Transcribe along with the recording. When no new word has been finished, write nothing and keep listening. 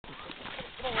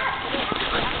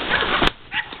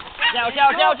Out.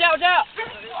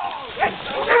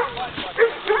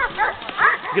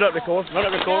 Get up there, Cole. Run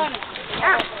up there, Cole.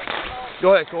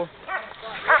 Go ahead, Cole.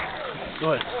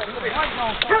 Go ahead.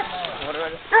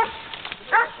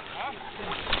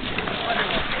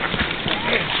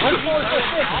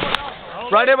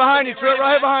 Right there behind you, Trip.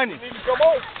 Right here behind you.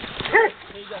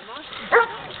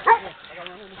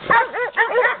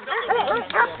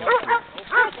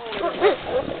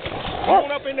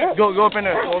 Go up in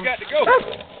there. Cole.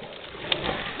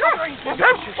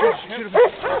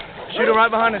 Shoot him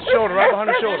right behind his shoulder. Watch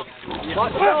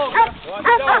the dog.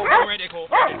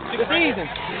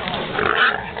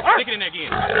 Stick it in there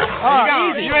again.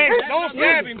 Easy. Don't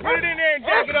stab him. Put it in there and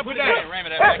jack it up and down. Ram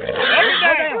it back. He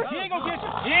ain't gonna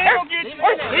get you.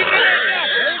 Leave it in there.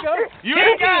 There you go. You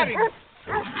ain't got him.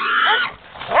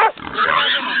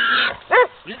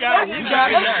 You got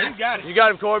him. You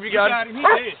got him, Corb. You got him. He's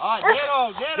dead. All right,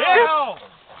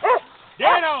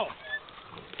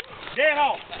 Dead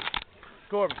hog.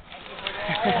 Corb.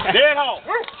 Dead hog.